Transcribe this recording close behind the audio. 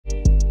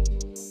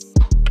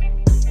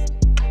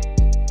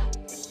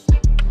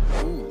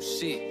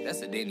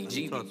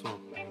DannyG.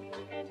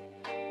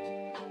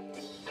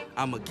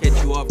 I'ma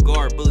catch you off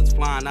guard, bullets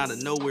flying out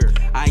of nowhere.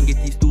 I ain't get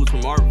these dudes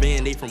from our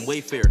van, they from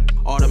Wayfair.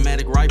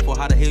 Automatic rifle,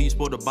 how the hell you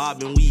supposed to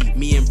bob and weave?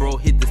 Me and bro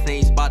hit the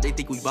same spot, they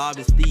think we Bob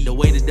and Steve. The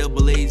way the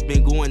double A's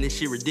been going, this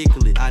shit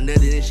ridiculous. I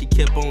nutted and she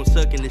kept on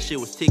sucking, this shit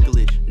was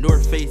ticklish.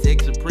 North Face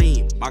X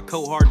Supreme, my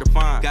coat hard to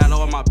find. Got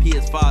all my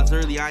PS5s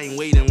early, I ain't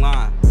waiting in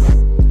line.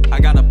 I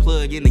got a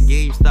plug in the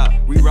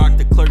GameStop. Re-rock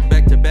the clerk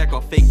back to back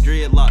off fake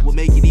dreadlocks. What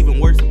make it even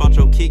worse about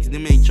your kicks,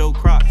 them ain't your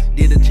Crocs.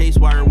 Did a chase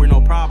wire with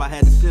no prob, I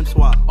had to sim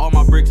swap. All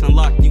my bricks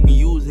unlocked, you can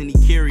use any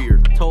carrier.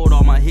 Told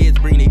all my heads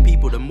bring they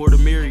people, the more the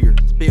merrier.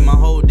 Spent my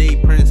whole day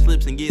printing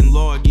slips and getting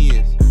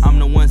logins. I'm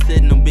the one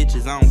setting them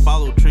bitches, I don't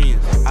follow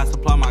trends. I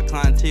supply my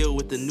clientele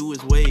with the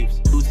newest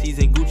waves. Lucy's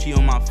and Gucci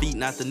on my feet,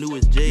 not the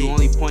newest J. You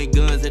only point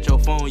guns at your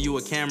phone, you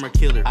a camera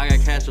killer. I got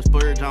cash to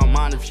splurge, I don't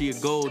mind if she a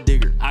gold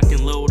digger. I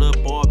can load up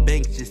all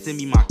banks, just send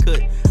me my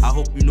cut. I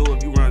hope you know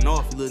if you run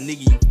off, you little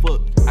nigga, you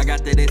fucked. I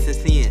got that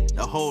SSN,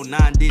 the whole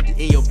 9 digits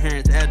in your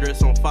parents'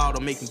 address on file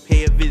to make me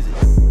pay a visit.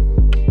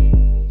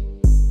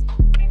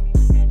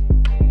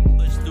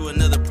 Push through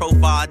another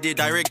profile, I did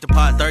direct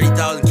deposit.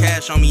 30,000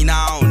 cash on me,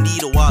 now I don't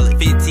need a wallet.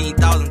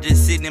 15,000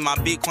 just sitting in my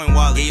Bitcoin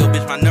wallet. Yeah, yo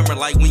bitch, my number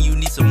like when you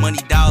need some money,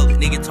 dial it.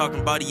 Nigga talking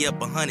about he up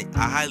 100, I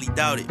highly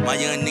doubt it. My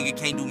young nigga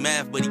can't do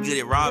math, but he good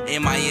at robbing.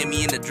 In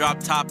Miami in the drop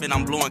top and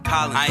I'm blowing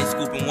Collins. I ain't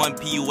scooping 1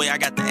 PUA, I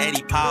got the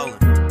Addy Powlin'.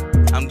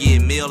 I'm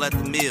getting meal at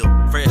the meal.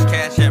 Fresh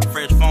cash app,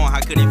 fresh phone, how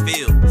could it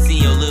feel?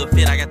 Seeing your little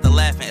fit, I got the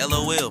laughing,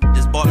 LOL.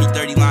 Just bought me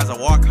 30 lines, I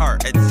walk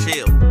hard at the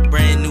chill.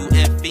 Brand new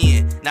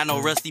FN, not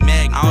no rusty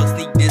mag. I don't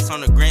sneak this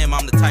on the gram,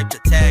 I'm the type to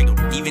tag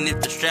 'em. Even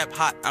if the strap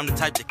hot, I'm the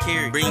type to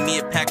carry. Bring me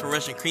a pack of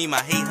Russian cream, I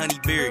hate honey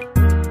berry.